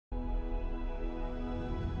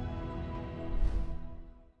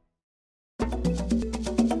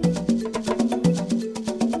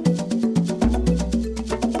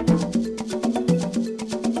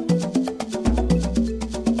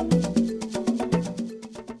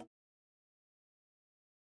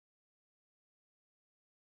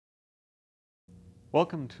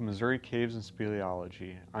Welcome to Missouri Caves and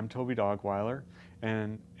Speleology. I'm Toby Dogweiler,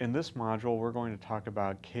 and in this module we're going to talk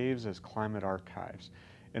about caves as climate archives.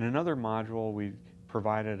 In another module we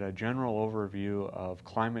provided a general overview of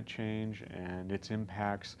climate change and its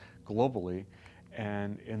impacts globally,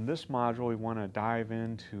 and in this module we want to dive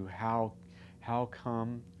into how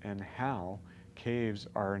come and how caves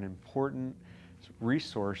are an important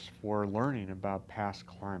resource for learning about past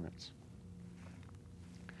climates.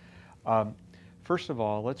 First of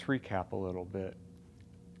all, let's recap a little bit.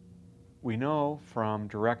 We know from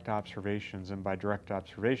direct observations, and by direct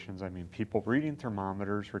observations I mean people reading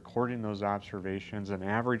thermometers, recording those observations, and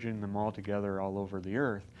averaging them all together all over the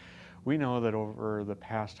Earth, we know that over the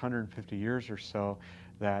past 150 years or so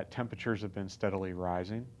that temperatures have been steadily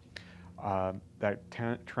rising. That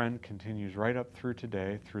trend continues right up through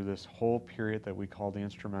today, through this whole period that we call the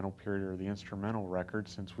instrumental period, or the instrumental record,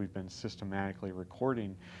 since we've been systematically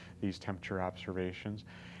recording these temperature observations.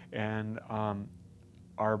 And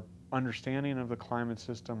our understanding of the climate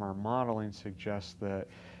system, our modeling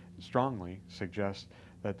strongly suggests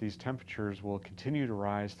that these temperatures will continue to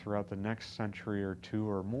rise throughout the next century or two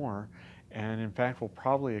or more, and in fact will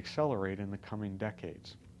probably accelerate in the coming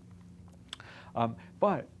decades.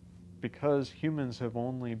 But because humans have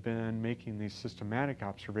only been making these systematic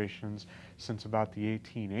observations since about the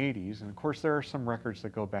 1880s, and of course there are some records that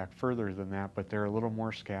go back further than that, but they're a little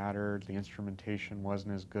more scattered, the instrumentation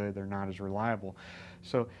wasn't as good, they're not as reliable.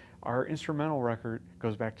 So our instrumental record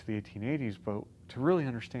goes back to the 1880s, but to really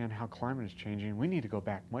understand how climate is changing, we need to go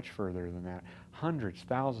back much further than that. Hundreds,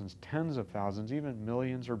 thousands, tens of thousands, even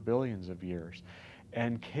millions or billions of years.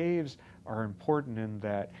 And caves are important in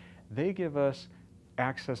that they give us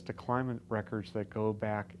access to climate records that go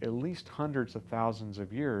back at least hundreds of thousands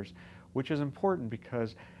of years, which is important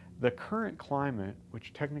because the current climate,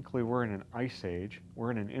 which technically we're in an ice age, we're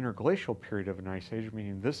in an interglacial period of an ice age,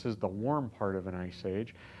 meaning this is the warm part of an ice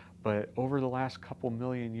age, but over the last couple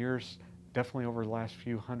million years, definitely over the last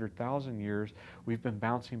few 100,000 years, we've been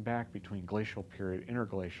bouncing back between glacial period,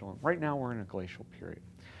 interglacial, and right now we're in a glacial period.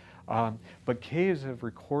 But caves have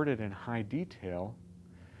recorded in high detail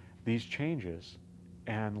these changes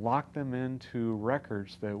and lock them into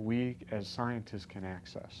records that we as scientists can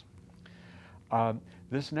access.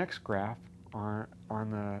 This next graph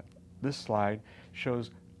on this slide shows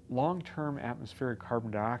long-term atmospheric carbon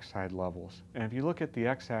dioxide levels. And if you look at the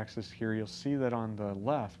x-axis here, you'll see that on the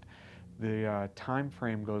left, the time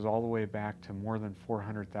frame goes all the way back to more than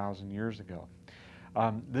 400,000 years ago.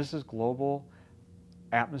 This is global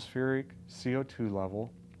atmospheric CO2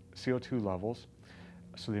 levels.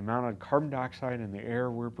 So the amount of carbon dioxide in the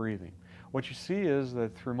air we're breathing. What you see is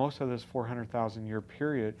that through most of this 400,000 year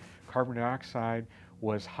period, carbon dioxide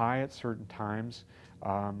was high at certain times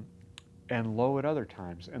and low at other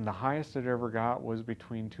times. And the highest it ever got was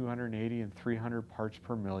between 280 and 300 parts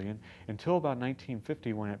per million until about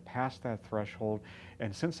 1950 when it passed that threshold,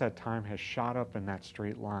 and since that time has shot up in that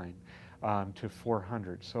straight line to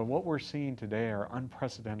 400. So what we're seeing today are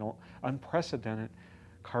unprecedented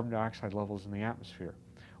carbon dioxide levels in the atmosphere.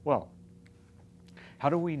 Well, how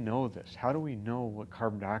do we know this? How do we know what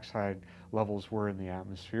carbon dioxide levels were in the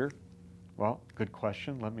atmosphere? Well, good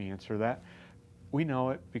question. Let me answer that. We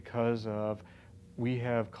know it because we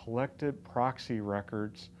have collected proxy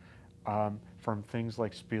records from things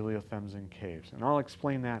like speleothems in caves. And I'll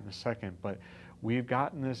explain that in a second, but we've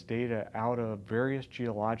gotten this data out of various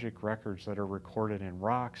geologic records that are recorded in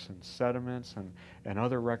rocks and sediments and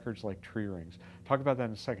other records like tree rings. Talk about that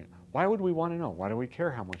in a second. Why would we want to know? Why do we care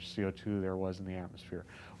how much CO2 there was in the atmosphere?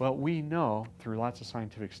 Well, we know through lots of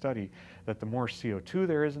scientific study that the more CO2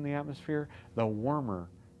 there is in the atmosphere, the warmer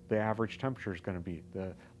the average temperature is going to be.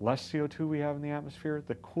 The less CO2 we have in the atmosphere,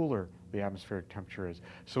 the cooler the atmospheric temperature is.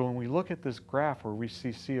 So when we look at this graph where we see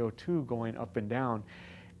CO2 going up and down,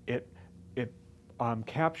 it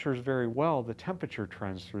captures very well the temperature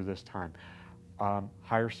trends through this time.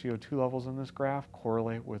 Higher CO2 levels in this graph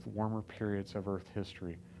correlate with warmer periods of Earth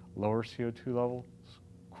history. Lower CO2 levels,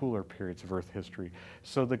 cooler periods of Earth history.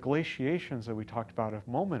 So the glaciations that we talked about a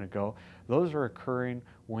moment ago, those are occurring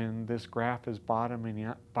when this graph is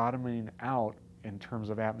bottoming out in terms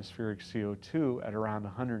of atmospheric CO2 at around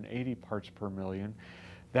 180 parts per million.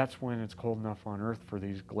 That's when it's cold enough on Earth for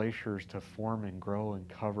these glaciers to form and grow and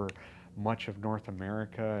cover much of North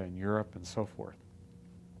America and Europe and so forth.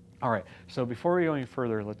 All right, so before we go any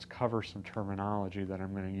further, let's cover some terminology that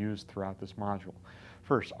I'm going to use throughout this module.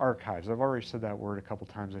 First, archives. I've already said that word a couple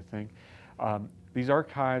times, I think. These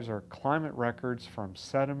archives are climate records from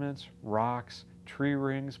sediments, rocks, tree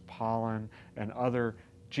rings, pollen, and other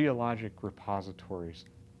geologic repositories.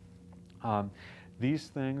 These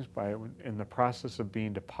things, in the process of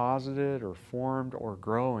being deposited or formed or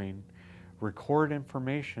growing, record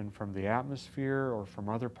information from the atmosphere or from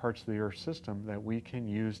other parts of the Earth system that we can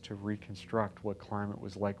use to reconstruct what climate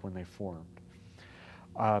was like when they formed.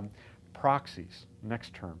 Proxies,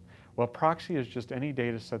 next term. Well, proxy is just any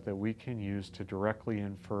data set that we can use to directly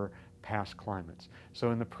infer past climates.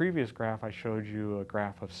 So in the previous graph, I showed you a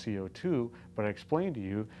graph of CO2, but I explained to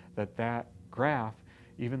you that that graph,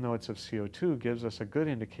 even though it's of CO2, gives us a good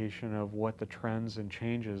indication of what the trends and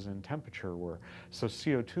changes in temperature were. So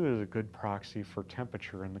CO2 is a good proxy for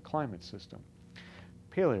temperature in the climate system.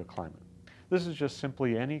 Paleoclimate. This is just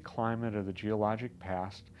simply any climate of the geologic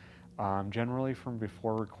past, generally from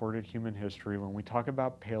before recorded human history. When we talk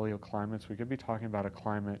about paleoclimates, we could be talking about a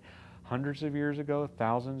climate hundreds of years ago,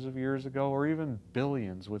 thousands of years ago, or even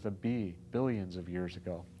billions with a B, billions of years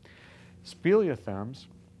ago. Speleothems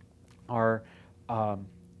are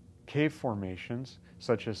cave formations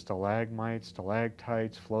such as stalagmites,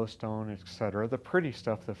 stalactites, flowstone, etc., the pretty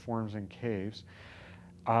stuff that forms in caves.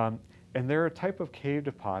 And they're a type of cave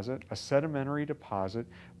deposit, a sedimentary deposit,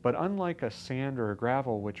 but unlike a sand or a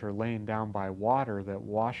gravel, which are laying down by water that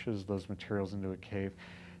washes those materials into a cave,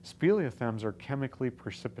 speleothems are chemically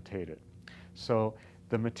precipitated. So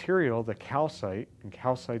the material, the calcite, and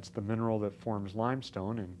calcite's the mineral that forms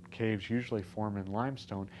limestone, and caves usually form in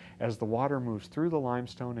limestone, as the water moves through the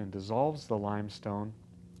limestone and dissolves the limestone,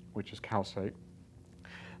 which is calcite,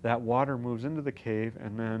 that water moves into the cave,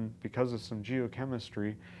 and then because of some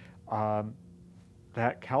geochemistry,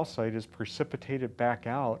 that calcite is precipitated back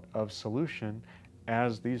out of solution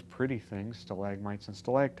as these pretty things, stalagmites and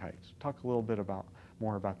stalactites. Talk a little bit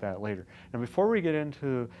more about that later. Now, before we get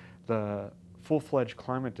into the full-fledged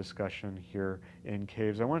climate discussion here in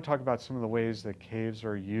caves, I want to talk about some of the ways that caves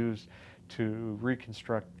are used to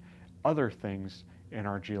reconstruct other things in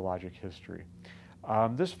our geologic history.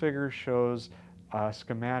 This figure shows a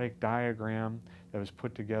schematic diagram that was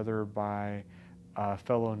put together by a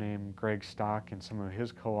fellow named Greg Stock and some of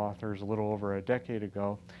his co-authors a little over a decade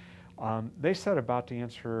ago. They set about to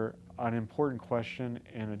answer an important question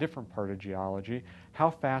in a different part of geology. How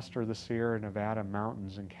fast are the Sierra Nevada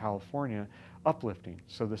mountains in California uplifting?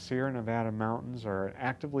 So the Sierra Nevada mountains are an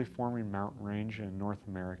actively forming mountain range in North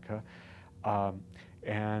America,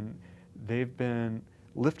 and they've been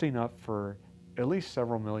lifting up for at least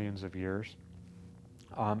several millions of years.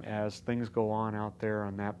 As things go on out there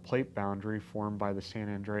on that plate boundary formed by the San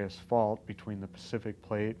Andreas Fault between the Pacific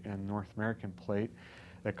Plate and North American Plate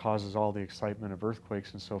that causes all the excitement of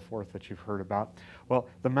earthquakes and so forth that you've heard about. Well,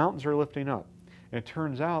 the mountains are lifting up. And it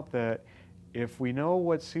turns out that if we know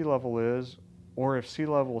what sea level is, or if sea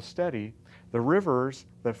level is steady, the rivers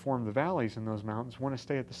that form the valleys in those mountains want to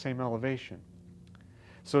stay at the same elevation.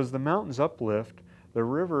 So as the mountains uplift, the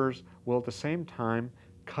rivers will at the same time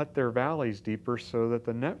cut their valleys deeper, so that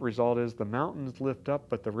the net result is the mountains lift up,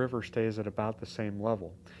 but the river stays at about the same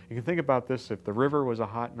level. You can think about this: if the river was a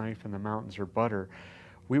hot knife and the mountains are butter,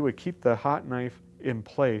 we would keep the hot knife in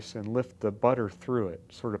place and lift the butter through it,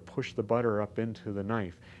 sort of push the butter up into the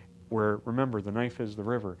knife, where, remember, the knife is the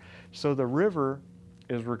river. So the river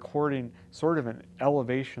is recording sort of an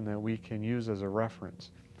elevation that we can use as a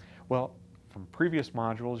reference. Well, from previous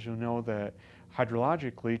modules, you'll know that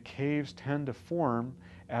hydrologically, caves tend to form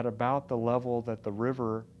at about the level that the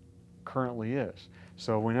river currently is.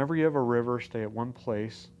 So whenever you have a river stay at one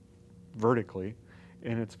place vertically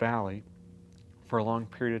in its valley for a long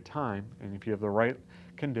period of time, and if you have the right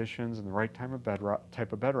conditions and the right type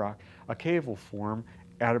of bedrock, a cave will form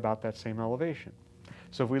at about that same elevation.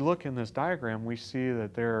 So if we look in this diagram, we see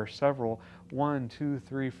that there are several, 1, 2,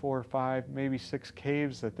 3, 4, 5, maybe 6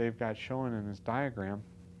 caves that they've got shown in this diagram.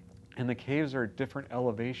 And the caves are at different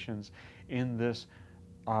elevations in this,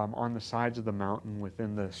 on the sides of the mountain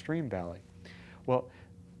within the stream valley. Well,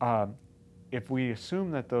 if we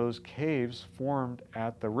assume that those caves formed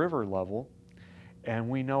at the river level, and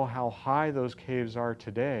we know how high those caves are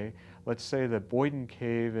today, let's say that Boyden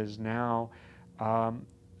Cave is now,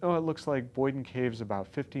 it looks like Boyden Cave is about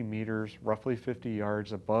 50 meters, roughly 50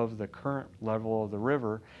 yards above the current level of the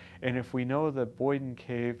river. And if we know that Boyden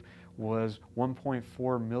Cave was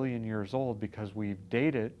 1.4 million years old because we've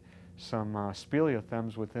dated some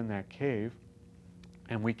speleothems within that cave,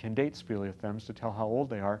 and we can date speleothems to tell how old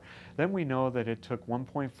they are, then we know that it took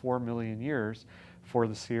 1.4 million years for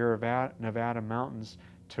the Sierra Nevada mountains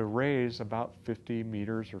to raise about 50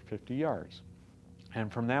 meters or 50 yards.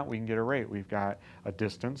 And from that we can get a rate. We've got a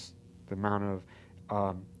distance, the amount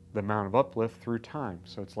of uplift through time.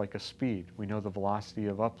 So it's like a speed. We know the velocity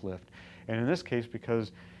of uplift. And in this case,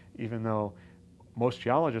 because even though most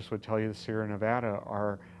geologists would tell you the Sierra Nevada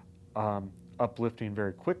are uplifting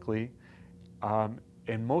very quickly.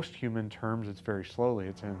 In most human terms, it's very slowly.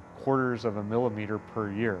 It's in quarters of a millimeter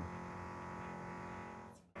per year.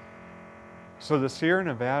 So the Sierra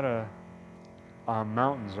Nevada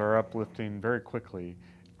mountains are uplifting very quickly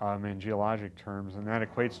in geologic terms, and that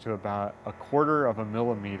equates to about a quarter of a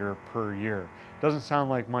millimeter per year. Doesn't sound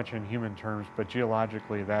like much in human terms, but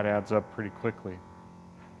geologically that adds up pretty quickly.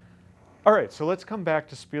 All right, so let's come back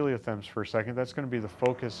to speleothems for a second. That's going to be the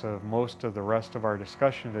focus of most of the rest of our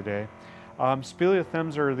discussion today.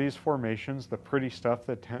 Speleothems are these formations, the pretty stuff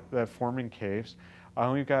that form in caves.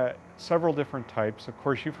 We've got several different types. Of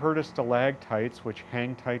course, you've heard of stalactites, which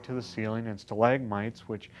hang tight to the ceiling, and stalagmites,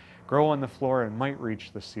 which grow on the floor and might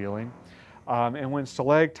reach the ceiling. And when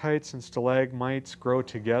stalactites and stalagmites grow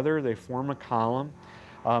together, they form a column.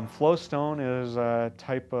 Flowstone is a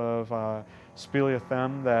type of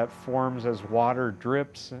speleothem that forms as water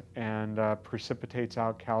drips and precipitates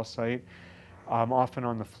out calcite, often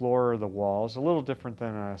on the floor or the walls. A little different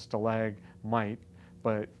than a stalagmite,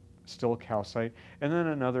 but still calcite. And then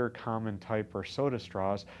another common type are soda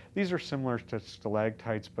straws. These are similar to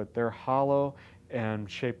stalactites, but they're hollow and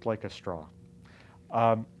shaped like a straw.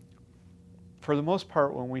 For the most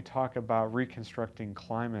part, when we talk about reconstructing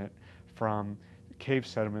climate from cave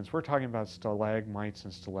sediments, we're talking about stalagmites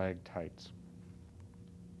and stalactites.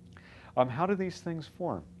 How do these things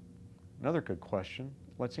form? Another good question.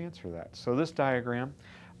 Let's answer that. So this diagram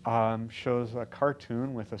shows a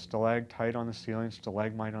cartoon with a stalactite on the ceiling,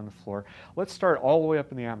 stalagmite on the floor. Let's start all the way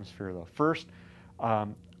up in the atmosphere though. First,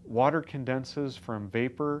 water condenses from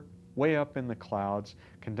vapor way up in the clouds,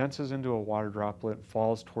 condenses into a water droplet,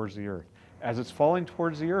 falls towards the earth. As it's falling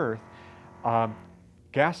towards the earth,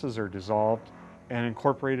 gases are dissolved and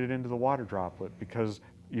incorporated into the water droplet, because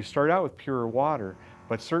you start out with pure water,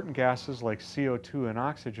 but certain gases like CO2 and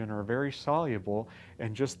oxygen are very soluble,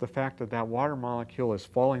 and just the fact that that water molecule is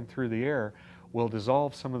falling through the air will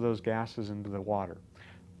dissolve some of those gases into the water.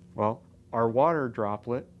 Well, our water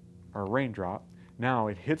droplet, our raindrop, now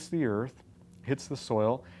it hits the earth, hits the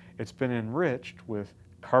soil. It's been enriched with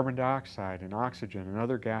carbon dioxide and oxygen and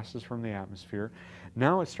other gases from the atmosphere.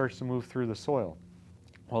 Now it starts to move through the soil.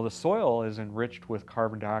 Well, the soil is enriched with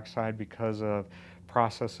carbon dioxide because of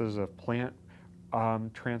processes of plant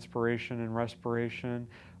transpiration and respiration,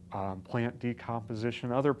 plant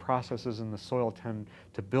decomposition. Other processes in the soil tend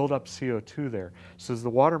to build up CO2 there. So as the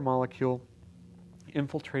water molecule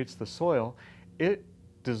infiltrates the soil, it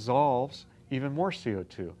dissolves even more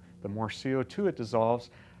CO2. The more CO2 it dissolves,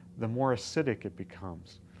 the more acidic it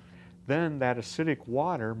becomes. Then that acidic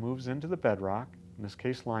water moves into the bedrock, in this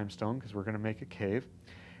case limestone, because we're going to make a cave.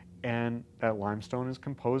 And that limestone is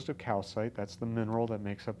composed of calcite. That's the mineral that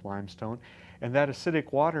makes up limestone. And that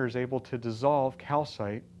acidic water is able to dissolve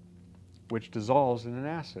calcite, which dissolves in an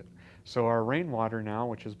acid. So our rainwater now,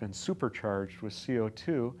 which has been supercharged with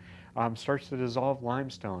CO2, starts to dissolve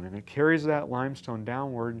limestone. And it carries that limestone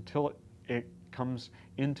downward until it comes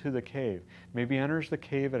into the cave. Maybe enters the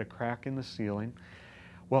cave at a crack in the ceiling.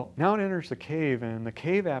 Well, now it enters the cave, and the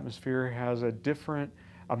cave atmosphere has a different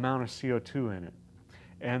amount of CO2 in it.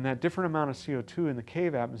 And that different amount of CO2 in the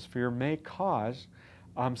cave atmosphere may cause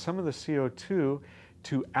some of the CO2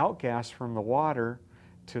 to outgas from the water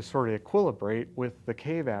to sort of equilibrate with the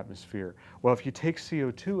cave atmosphere. Well, if you take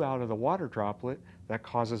CO2 out of the water droplet, that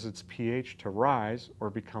causes its pH to rise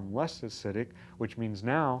or become less acidic, which means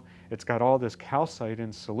now it's got all this calcite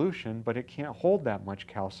in solution, but it can't hold that much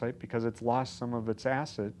calcite because it's lost some of its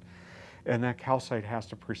acid, and that calcite has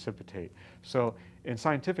to precipitate. So in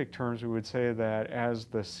scientific terms, we would say that as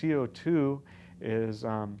the CO2 is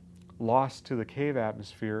lost to the cave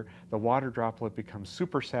atmosphere, the water droplet becomes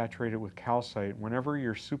supersaturated with calcite. Whenever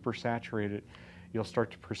you're supersaturated, you'll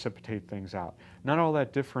start to precipitate things out. Not all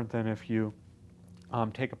that different than if you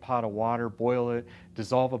take a pot of water, boil it,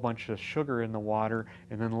 dissolve a bunch of sugar in the water,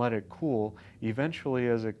 and then let it cool. Eventually,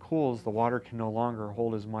 as it cools, the water can no longer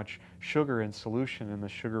hold as much sugar in solution, and the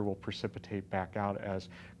sugar will precipitate back out as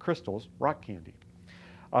crystals, rock candy.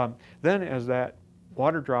 Then as that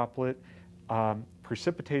water droplet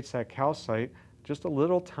precipitates that calcite, just a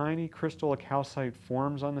little tiny crystal of calcite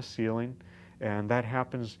forms on the ceiling, and that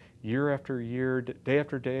happens year after year, day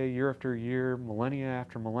after day, year after year, millennia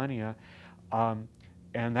after millennia.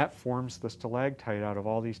 And that forms the stalactite out of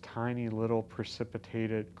all these tiny little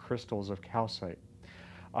precipitated crystals of calcite.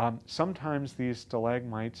 Sometimes these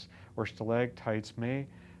stalagmites or stalactites may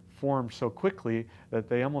form so quickly that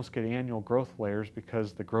they almost get annual growth layers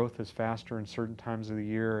because the growth is faster in certain times of the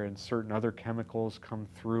year and certain other chemicals come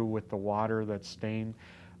through with the water that's stained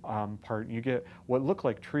part. You get what look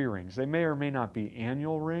like tree rings. They may or may not be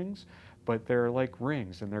annual rings, but they're like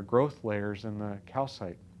rings and they're growth layers in the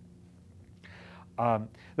calcite.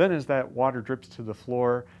 Then as that water drips to the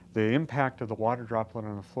floor, the impact of the water droplet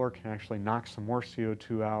on the floor can actually knock some more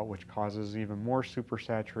CO2 out, which causes even more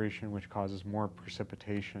supersaturation, which causes more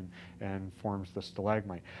precipitation and forms the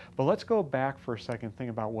stalagmite. But let's go back for a second and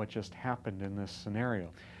think about what just happened in this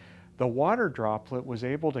scenario. The water droplet was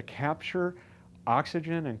able to capture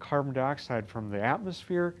oxygen and carbon dioxide from the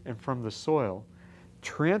atmosphere and from the soil,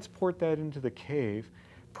 transport that into the cave,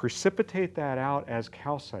 precipitate that out as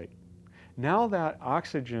calcite. Now that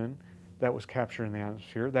oxygen that was captured in the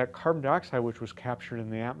atmosphere, that carbon dioxide which was captured in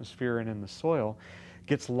the atmosphere and in the soil,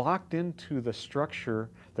 gets locked into the structure,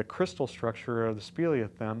 the crystal structure of the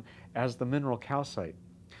speleothem as the mineral calcite.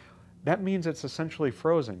 That means it's essentially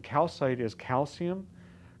frozen. Calcite is calcium,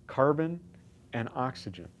 carbon, and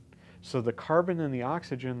oxygen. So the carbon and the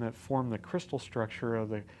oxygen that form the crystal structure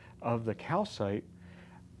of the calcite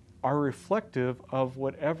are reflective of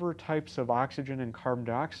whatever types of oxygen and carbon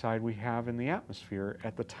dioxide we have in the atmosphere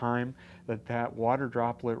at the time that that water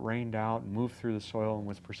droplet rained out and moved through the soil and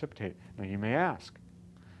was precipitated. Now you may ask,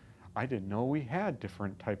 I didn't know we had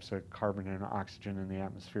different types of carbon and oxygen in the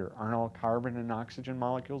atmosphere. Aren't all carbon and oxygen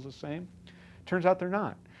molecules the same? Turns out they're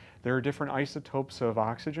not. There are different isotopes of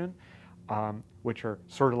oxygen, which are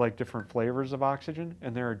sort of like different flavors of oxygen,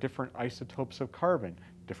 and there are different isotopes of carbon,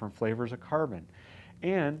 different flavors of carbon.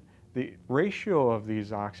 And the ratio of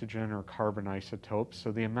these oxygen or carbon isotopes, so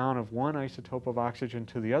the amount of one isotope of oxygen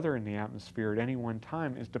to the other in the atmosphere at any one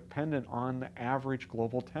time, is dependent on the average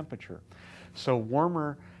global temperature. So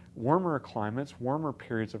warmer climates, warmer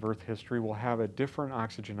periods of Earth history will have a different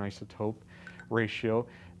oxygen isotope ratio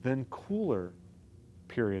than cooler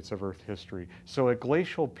periods of Earth history. So a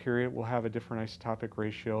glacial period will have a different isotopic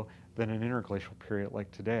ratio than an interglacial period like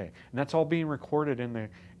today. And that's all being recorded in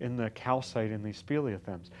the calcite in these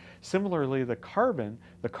speleothems. Similarly, the carbon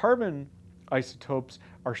isotopes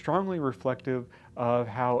are strongly reflective of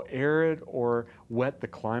how arid or wet the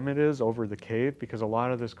climate is over the cave, because a lot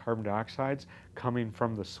of this carbon dioxide's coming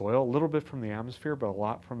from the soil, a little bit from the atmosphere, but a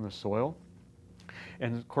lot from the soil.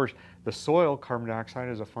 And of course, the soil carbon dioxide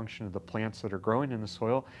is a function of the plants that are growing in the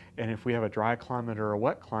soil. And if we have a dry climate or a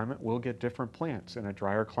wet climate, we'll get different plants. In a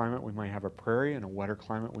drier climate, we might have a prairie. In a wetter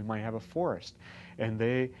climate, we might have a forest. And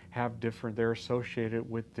they're associated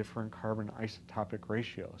with different carbon isotopic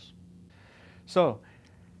ratios. So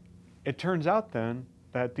it turns out then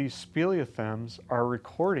that these speleothems are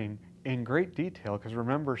recording in great detail, because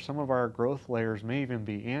remember, some of our growth layers may even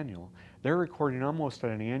be annual. They're recording almost at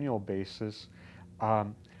an annual basis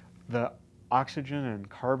the oxygen and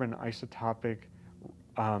carbon isotopic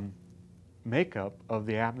makeup of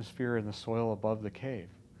the atmosphere and the soil above the cave.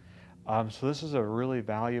 So this is a really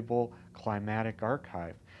valuable climatic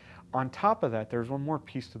archive. On top of that, there's one more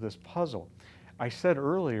piece to this puzzle. I said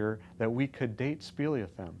earlier that we could date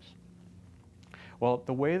speleothems. Well,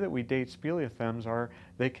 the way that we date speleothems are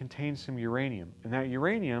they contain some uranium, and that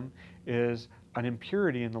uranium is an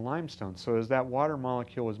impurity in the limestone. So as that water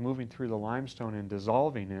molecule was moving through the limestone and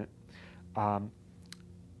dissolving it,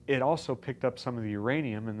 it also picked up some of the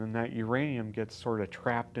uranium, and then that uranium gets sort of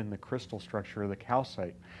trapped in the crystal structure of the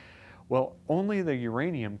calcite. Well, only the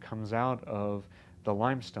uranium comes out of the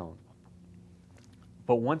limestone.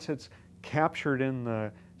 But once it's captured in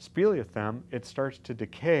the speleothem, it starts to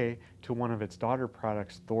decay to one of its daughter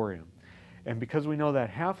products, thorium. And because we know that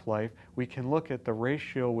half-life, we can look at the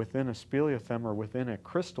ratio within a speleothem or within a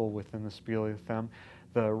crystal within the speleothem,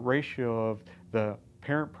 the ratio of the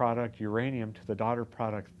parent product uranium to the daughter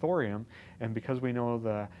product thorium, and because we know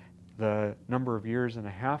the number of years and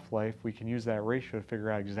a half-life, we can use that ratio to figure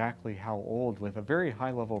out exactly how old, with a very high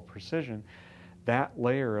level of precision, that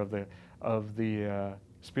layer of the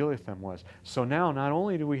speleothem was. So now not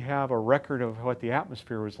only do we have a record of what the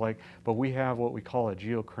atmosphere was like, but we have what we call a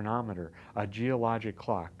geochronometer, a geologic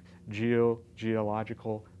clock,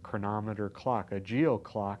 geological chronometer clock, a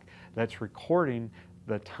geoclock that's recording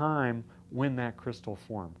the time when that crystal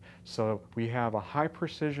formed. So we have a high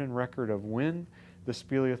precision record of when the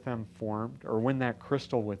speleothem formed, or when that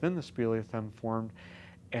crystal within the speleothem formed,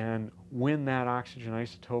 and when that oxygen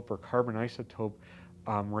isotope or carbon isotope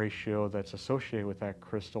ratio that's associated with that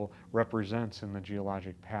crystal represents in the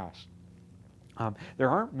geologic past. There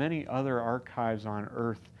aren't many other archives on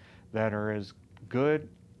Earth that are as good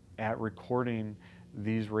at recording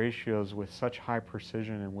these ratios with such high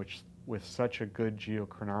precision and with such a good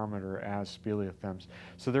geochronometer as speleothems.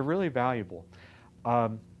 So they're really valuable. They're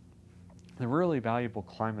really valuable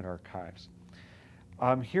climate archives.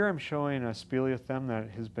 Here I'm showing a speleothem that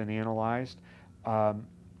has been analyzed.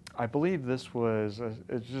 I believe this was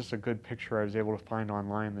it's just a good picture I was able to find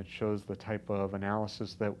online that shows the type of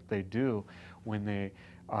analysis that they do when they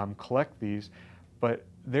collect these. But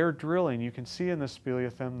they're drilling, you can see in the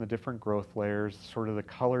speleothem the different growth layers, sort of the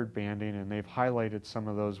colored banding, and they've highlighted some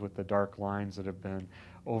of those with the dark lines that have been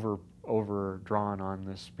overdrawn on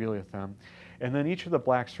this speleothem. And then each of the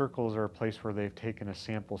black circles are a place where they've taken a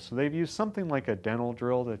sample. So they've used something like a dental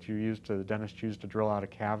drill that the dentist used to drill out a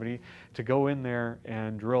cavity, to go in there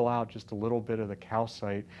and drill out just a little bit of the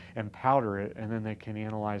calcite and powder it, and then they can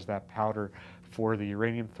analyze that powder for the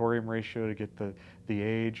uranium-thorium ratio to get the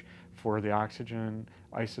age, for the oxygen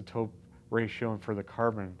isotope ratio, and for the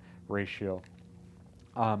carbon ratio.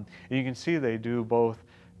 And you can see they do both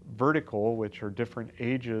vertical, which are different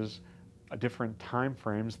ages, different time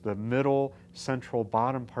frames. The middle, central,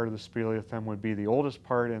 bottom part of the speleothem would be the oldest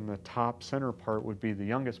part, and the top center part would be the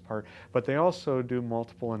youngest part. But they also do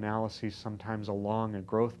multiple analyses, sometimes along a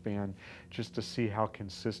growth band, just to see how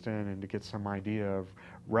consistent and to get some idea of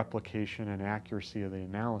replication and accuracy of the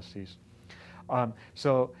analyses.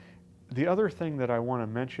 So the other thing that I want to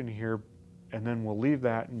mention here, and then we'll leave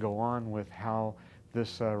that and go on with how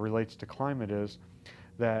this relates to climate, is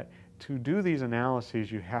that to do these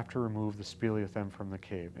analyses, you have to remove the speleothem from the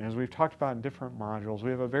cave. And as we've talked about in different modules, we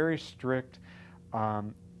have a very strict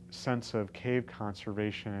sense of cave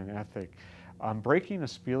conservation and ethic. Breaking a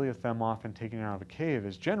speleothem off and taking it out of a cave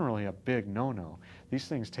is generally a big no-no. These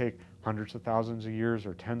things take hundreds of thousands of years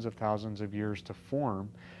or tens of thousands of years to form.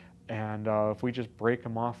 And if we just break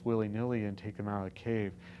them off willy-nilly and take them out of the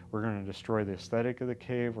cave, we're going to destroy the aesthetic of the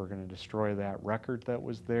cave, we're going to destroy that record that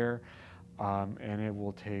was there, and it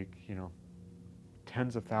will take, you know,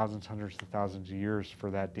 tens of thousands, hundreds of thousands of years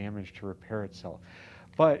for that damage to repair itself.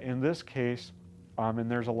 But in this case, and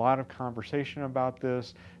there's a lot of conversation about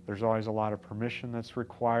this, there's always a lot of permission that's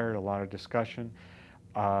required, a lot of discussion.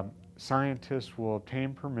 Scientists will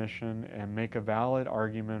obtain permission and make a valid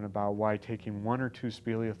argument about why taking one or two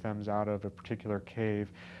speleothems out of a particular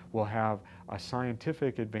cave will have a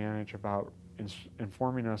scientific advantage about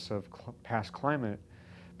informing us of past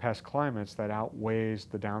climates that outweighs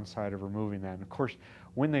the downside of removing that. And of course,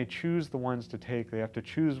 when they choose the ones to take, they have to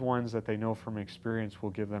choose ones that they know from experience will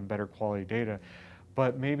give them better quality data.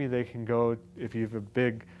 But maybe they can go, if you have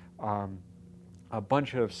a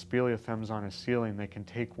bunch of speleothems on a ceiling, they can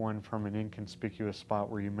take one from an inconspicuous spot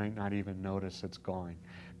where you might not even notice it's gone.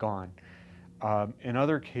 In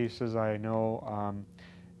other cases, I know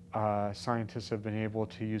scientists have been able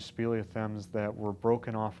to use speleothems that were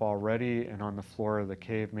broken off already and on the floor of the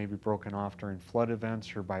cave, maybe broken off during flood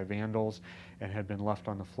events or by vandals, and had been left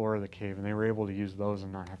on the floor of the cave, and they were able to use those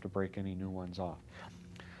and not have to break any new ones off.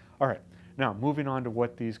 All right. Now, moving on to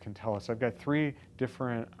what these can tell us. I've got three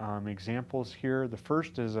different examples here. The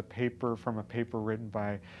first is a paper written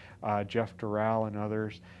by Jeff Doral and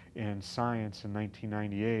others in Science in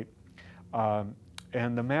 1998.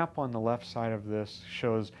 And the map on the left side of this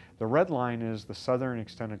shows the red line is the southern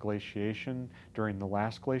extent of glaciation during the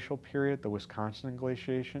last glacial period, the Wisconsin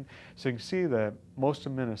glaciation. So you can see that most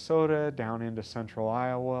of Minnesota, down into central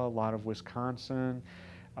Iowa, a lot of Wisconsin,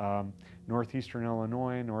 northeastern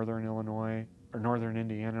Illinois, northern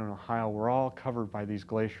Indiana and Ohio were all covered by these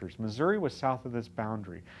glaciers. Missouri was south of this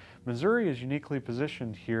boundary. Missouri is uniquely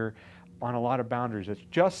positioned here on a lot of boundaries. It's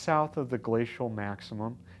just south of the glacial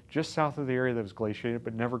maximum, just south of the area that was glaciated,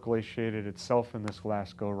 but never glaciated itself in this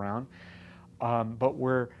last go-round. But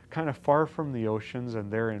we're kind of far from the oceans and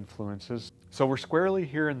their influences. So we're squarely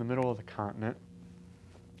here in the middle of the continent.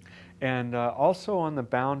 And also on the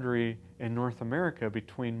boundary in North America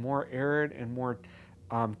between more arid and more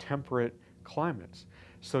temperate climates.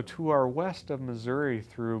 So to our west of Missouri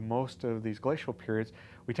through most of these glacial periods,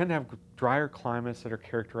 we tend to have drier climates that are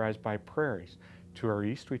characterized by prairies. To our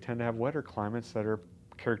east, we tend to have wetter climates that are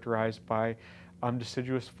characterized by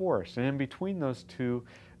deciduous forests. And in between those two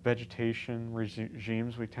vegetation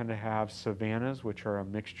regimes, we tend to have savannas, which are a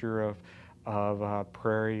mixture of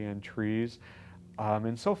prairie and trees,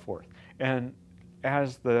 and so forth. And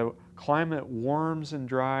as the climate warms and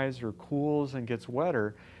dries or cools and gets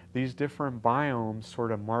wetter, these different biomes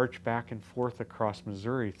sort of march back and forth across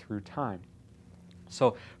Missouri through time.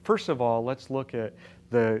 So first of all, let's look at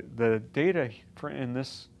the data in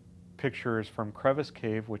this picture is from Crevice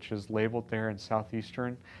Cave, which is labeled there in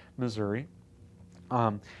southeastern Missouri.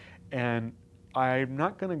 And I'm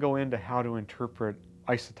not going to go into how to interpret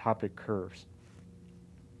isotopic curves.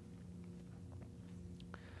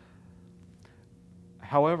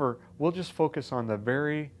 However, we'll just focus on the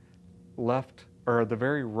very left or the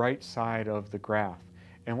very right side of the graph.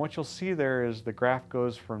 And what you'll see there is the graph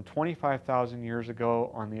goes from 25,000 years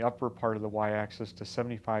ago on the upper part of the y-axis to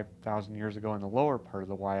 75,000 years ago on the lower part of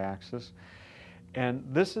the y-axis. And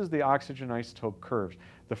this is the oxygen isotope curves.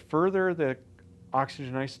 The further the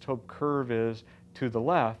oxygen isotope curve is to the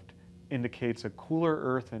left indicates a cooler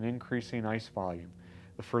Earth and increasing ice volume.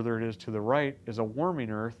 The further it is to the right is a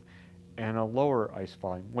warming Earth and a lower ice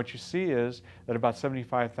volume. What you see is that about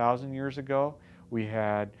 75,000 years ago, we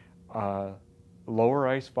had lower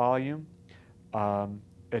ice volume.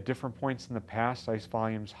 At different points in the past, ice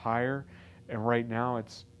volume's higher, and right now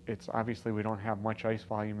it's obviously we don't have much ice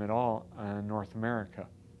volume at all in North America.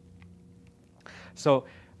 So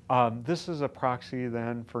this is a proxy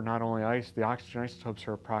then for not only ice, the oxygen isotopes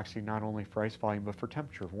are a proxy not only for ice volume but for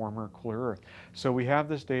temperature, warmer, cooler Earth. So we have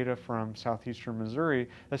this data from southeastern Missouri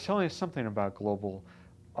that's telling us something about global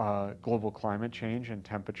climate change and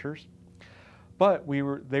temperatures. But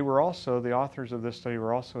the authors of this study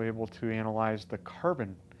were also able to analyze the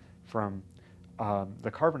carbon from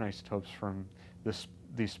the carbon isotopes from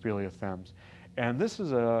these speleothems. And this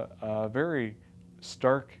is a very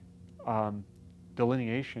stark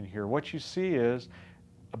delineation here. What you see is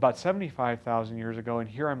about 75,000 years ago, and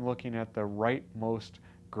here I'm looking at the rightmost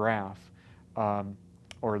graph,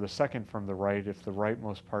 or the second from the right, if the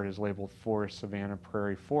rightmost part is labeled forest, savanna,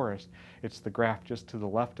 prairie, forest. It's the graph just to the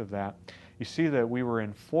left of that. You see that we were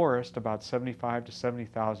in forest about 75 to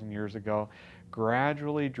 70,000 years ago,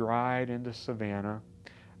 gradually dried into savanna,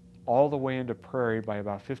 all the way into prairie by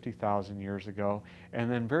about 50,000 years ago,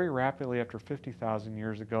 and then very rapidly after 50,000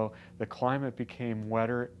 years ago, the climate became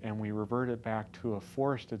wetter and we reverted back to a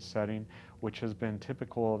forested setting, which has been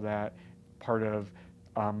typical of that part of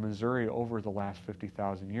Missouri over the last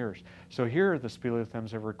 50,000 years. So here the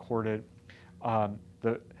speleothems have recorded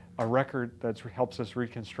a record that helps us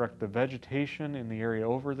reconstruct the vegetation in the area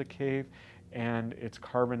over the cave and its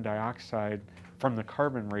carbon dioxide from the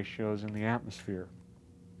carbon ratios in the atmosphere.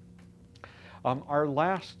 Our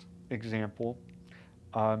last example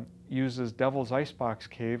uses Devil's Icebox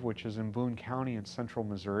Cave, which is in Boone County in central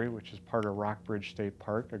Missouri, which is part of Rockbridge State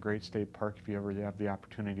Park, a great state park if you ever have the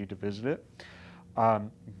opportunity to visit it. You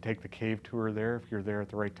can take the cave tour there if you're there at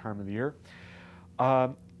the right time of the year.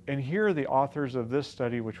 And here the authors of this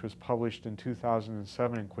study, which was published in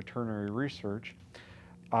 2007 in Quaternary Research,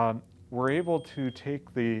 were able to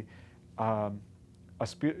take the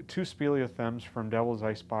two speleothems from Devil's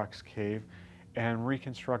Icebox Cave and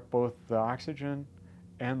reconstruct both the oxygen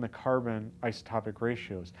and the carbon isotopic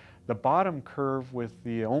ratios. The bottom curve with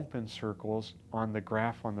the open circles on the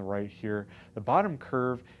graph on the right here, the bottom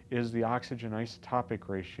curve is the oxygen isotopic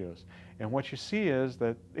ratios. And what you see is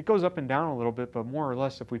that it goes up and down a little bit, but more or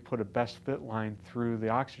less if we put a best fit line through the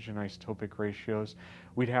oxygen isotopic ratios,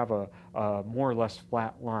 we'd have a more or less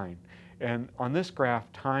flat line. And on this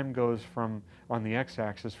graph, time goes from, on the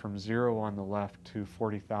x-axis, from 0 on the left to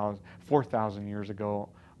 4,000 years ago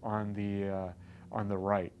on the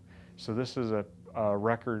right. So this is a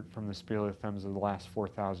record from the speleothems of the last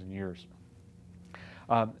 4,000 years.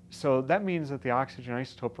 So that means that the oxygen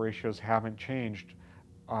isotope ratios haven't changed.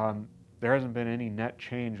 There hasn't been any net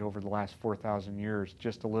change over the last 4,000 years,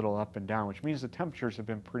 just a little up and down, which means the temperatures have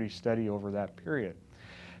been pretty steady over that period.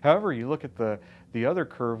 However, you look at the other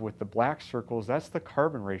curve with the black circles, that's the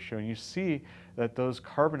carbon ratio, and you see that those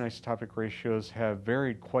carbon isotopic ratios have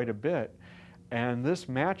varied quite a bit. And this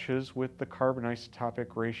matches with the carbon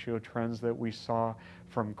isotopic ratio trends that we saw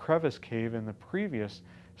from Crevice Cave in the previous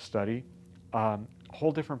study, a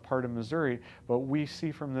whole different part of Missouri, but we see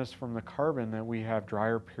from this, from the carbon, that we have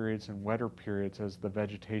drier periods and wetter periods as the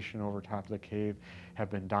vegetation over top of the cave have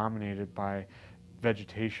been dominated by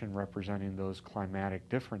vegetation representing those climatic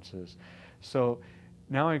differences. So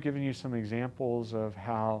now I've given you some examples of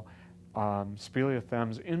how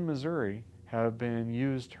speleothems in Missouri have been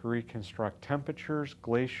used to reconstruct temperatures,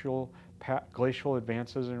 glacial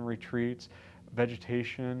advances and retreats,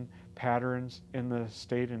 vegetation patterns in the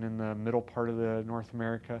state and in the middle part of the North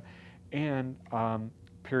America, and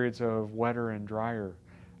periods of wetter and drier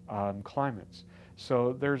climates.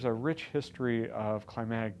 So there's a rich history of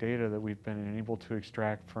climatic data that we've been able to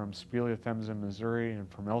extract from speleothems in Missouri and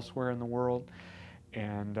from elsewhere in the world.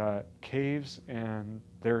 And caves and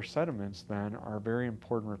their sediments then are very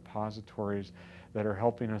important repositories that are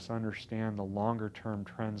helping us understand the longer term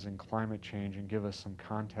trends in climate change and give us some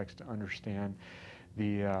context to understand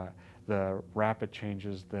the rapid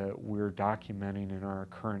changes that we're documenting in our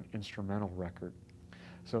current instrumental record.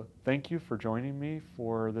 So thank you for joining me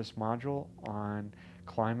for this module on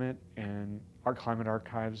climate and our climate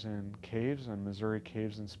archives in caves and Missouri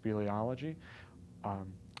caves and speleology.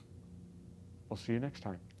 We'll see you next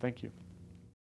time. Thank you.